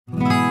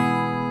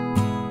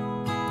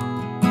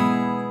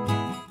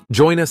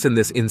Join us in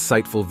this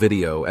insightful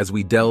video as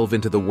we delve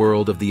into the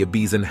world of the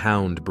Ibizan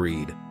Hound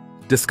breed,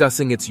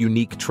 discussing its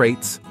unique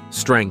traits,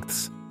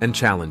 strengths, and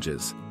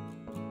challenges.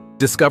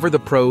 Discover the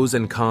pros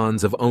and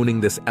cons of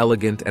owning this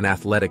elegant and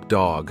athletic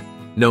dog,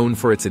 known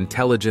for its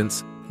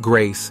intelligence,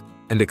 grace,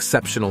 and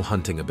exceptional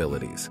hunting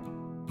abilities.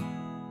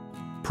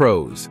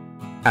 Pros: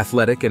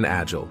 athletic and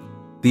agile.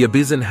 The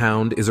Ibizan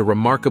Hound is a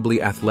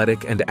remarkably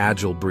athletic and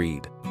agile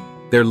breed.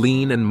 Their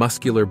lean and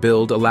muscular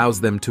build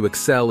allows them to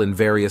excel in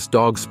various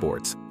dog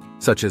sports,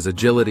 such as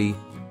agility,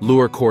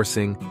 lure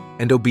coursing,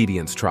 and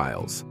obedience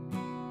trials.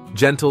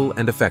 Gentle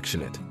and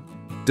affectionate.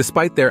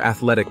 Despite their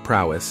athletic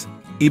prowess,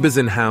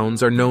 Ibizan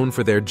Hounds are known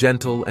for their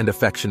gentle and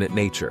affectionate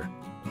nature.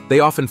 They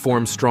often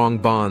form strong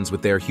bonds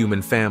with their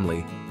human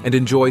family and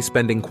enjoy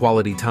spending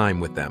quality time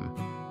with them.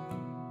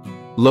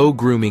 Low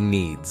grooming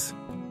needs.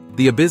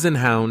 The Ibizan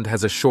Hound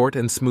has a short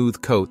and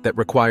smooth coat that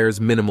requires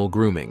minimal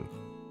grooming.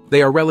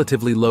 They are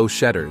relatively low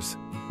shedders,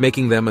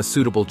 making them a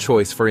suitable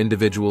choice for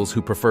individuals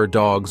who prefer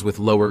dogs with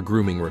lower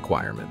grooming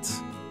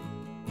requirements.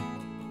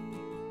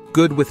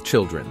 Good with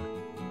children.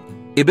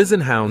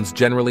 Ibizan Hounds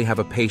generally have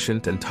a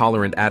patient and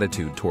tolerant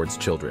attitude towards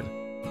children.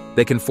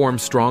 They can form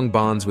strong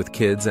bonds with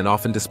kids and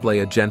often display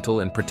a gentle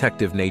and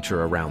protective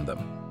nature around them.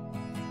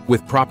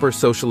 With proper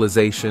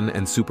socialization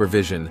and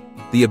supervision,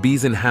 the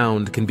Ibizan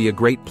Hound can be a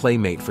great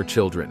playmate for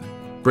children,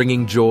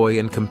 bringing joy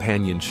and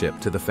companionship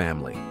to the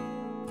family.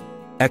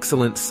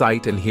 Excellent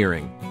sight and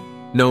hearing.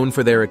 Known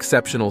for their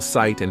exceptional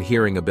sight and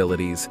hearing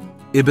abilities,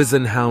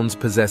 Ibizan Hounds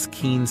possess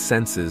keen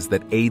senses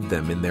that aid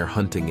them in their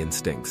hunting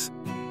instincts.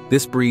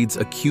 This breed's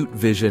acute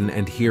vision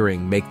and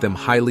hearing make them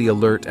highly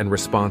alert and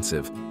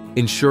responsive,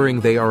 ensuring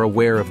they are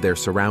aware of their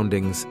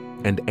surroundings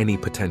and any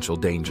potential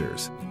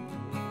dangers.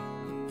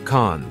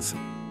 Cons: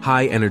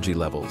 high energy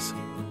levels.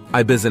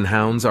 Ibizan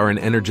Hounds are an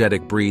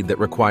energetic breed that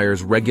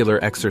requires regular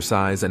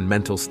exercise and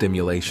mental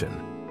stimulation.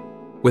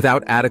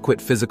 Without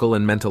adequate physical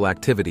and mental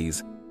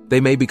activities, they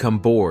may become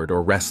bored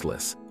or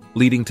restless,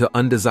 leading to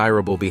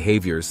undesirable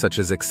behaviors such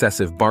as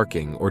excessive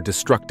barking or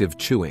destructive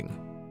chewing.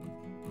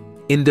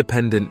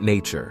 Independent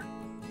nature.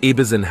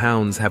 Ibizan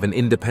Hounds have an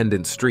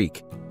independent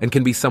streak and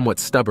can be somewhat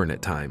stubborn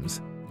at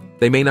times.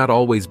 They may not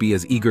always be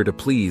as eager to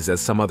please as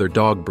some other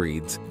dog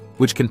breeds,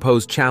 which can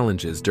pose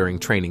challenges during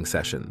training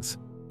sessions.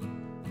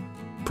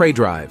 Prey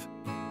drive.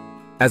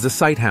 As a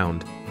sight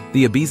hound,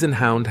 the Ibizan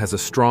Hound has a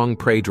strong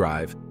prey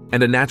drive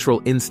and a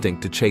natural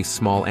instinct to chase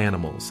small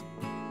animals.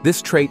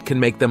 This trait can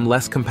make them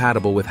less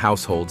compatible with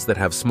households that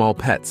have small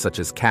pets such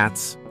as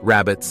cats,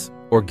 rabbits,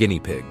 or guinea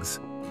pigs.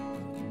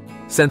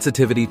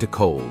 Sensitivity to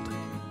cold.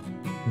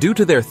 Due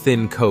to their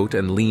thin coat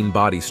and lean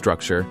body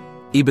structure,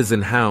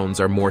 Ibizan Hounds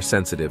are more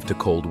sensitive to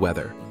cold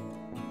weather.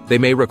 They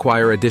may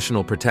require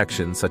additional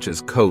protection such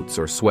as coats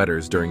or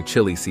sweaters during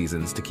chilly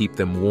seasons to keep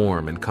them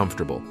warm and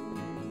comfortable.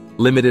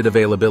 Limited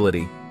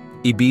availability.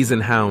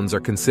 Ibizan Hounds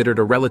are considered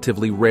a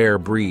relatively rare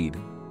breed.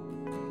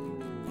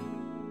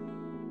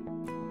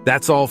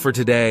 That's all for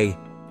today.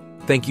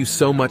 Thank you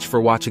so much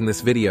for watching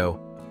this video.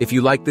 If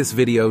you like this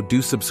video,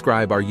 do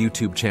subscribe our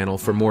YouTube channel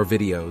for more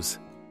videos.